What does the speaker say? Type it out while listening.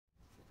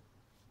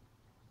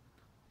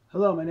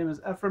Hello, my name is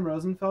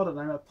ERosenfeld, and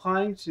I'm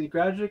applying to the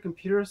Graduate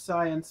Computer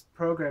Science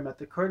program at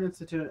the Courant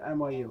Institute at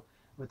NYU.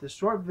 With this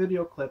short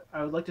video clip,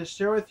 I would like to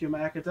share with you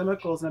my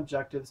academic goals and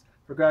objectives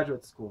for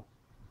graduate school.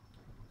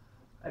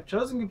 I've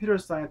chosen computer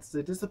science as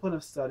a discipline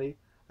of study,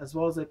 as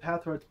well as a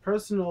path towards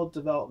personal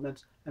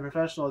development and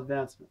professional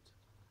advancement.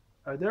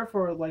 I would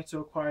therefore like to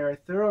acquire a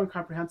thorough and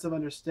comprehensive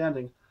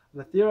understanding of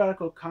the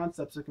theoretical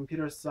concepts of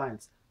computer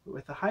science, but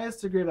with the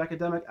highest degree of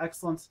academic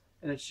excellence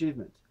and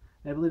achievement.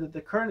 And I believe that the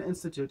Courant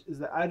Institute is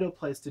the ideal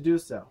place to do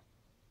so.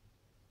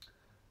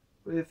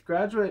 With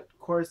graduate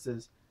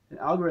courses in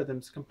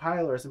algorithms,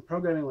 compilers, and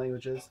programming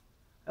languages,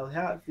 I will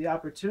have the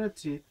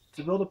opportunity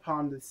to build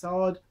upon the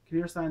solid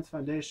computer science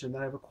foundation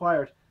that I've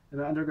acquired in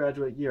my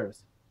undergraduate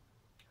years.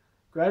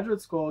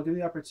 Graduate school will give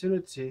me the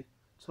opportunity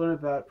to learn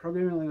about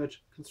programming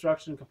language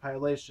construction and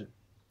compilation.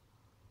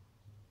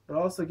 It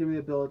will also give me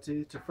the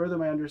ability to further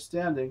my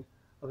understanding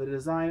of the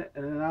design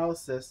and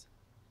analysis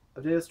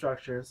of data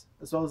structures,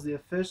 as well as the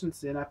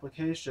efficiency and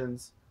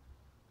applications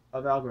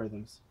of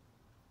algorithms.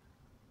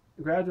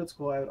 In graduate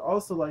school, I would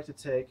also like to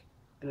take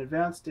an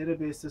advanced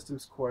database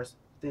systems course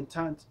with the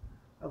intent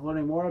of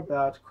learning more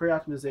about query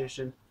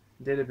optimization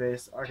and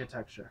database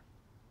architecture.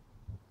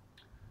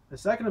 The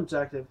second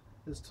objective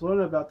is to learn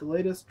about the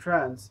latest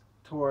trends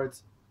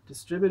towards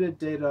distributed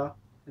data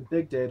and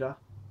big data,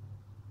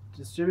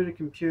 distributed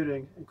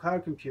computing and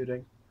cloud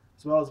computing,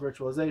 as well as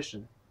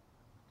virtualization.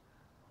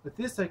 With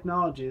these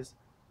technologies,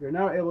 we are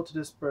now able to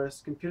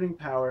disperse computing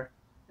power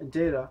and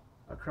data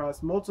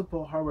across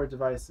multiple hardware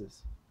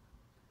devices.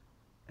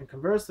 And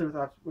conversely,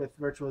 with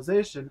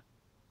virtualization,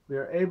 we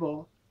are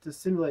able to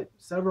simulate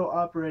several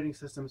operating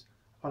systems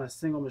on a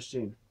single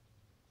machine.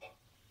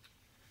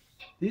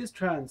 These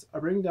trends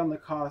are bringing down the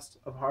cost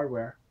of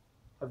hardware,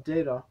 of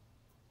data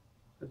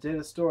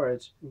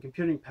storage, and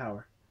computing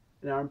power,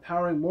 and are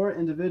empowering more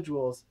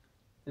individuals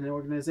and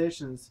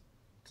organizations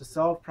to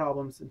solve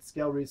problems and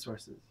scale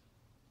resources.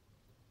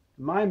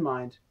 In my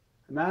mind,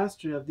 a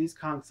mastery of these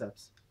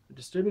concepts of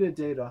distributed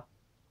data,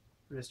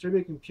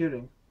 distributed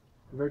computing,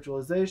 and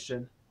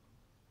virtualization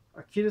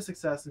are key to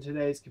success in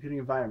today's computing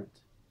environment.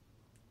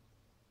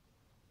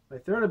 My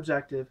third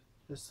objective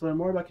is to learn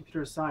more about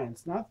computer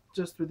science, not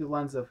just through the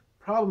lens of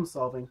problem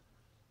solving,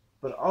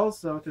 but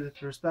also through the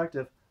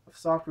perspective of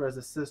software as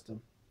a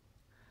system,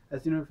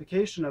 as the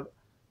unification of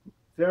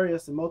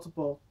various and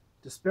multiple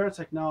disparate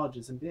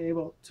technologies and being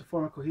able to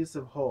form a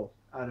cohesive whole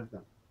out of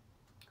them.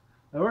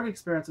 My work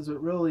experience is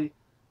what really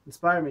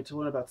inspired me to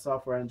learn about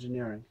software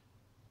engineering.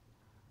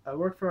 I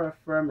work for a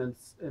firm in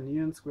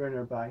Union Square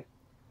nearby,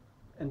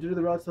 and due to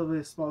the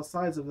relatively small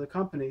size of the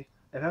company,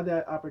 I've had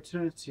the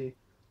opportunity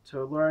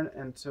to learn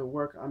and to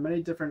work on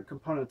many different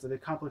components of a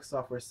complex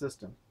software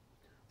system.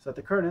 So at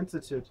the Courant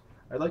Institute,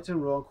 I'd like to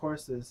enroll in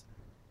courses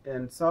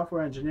in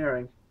software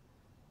engineering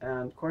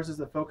and courses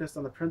that focus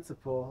on the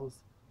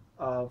principles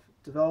of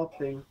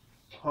developing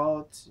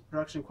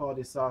production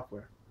quality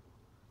software.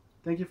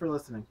 Thank you for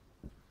listening.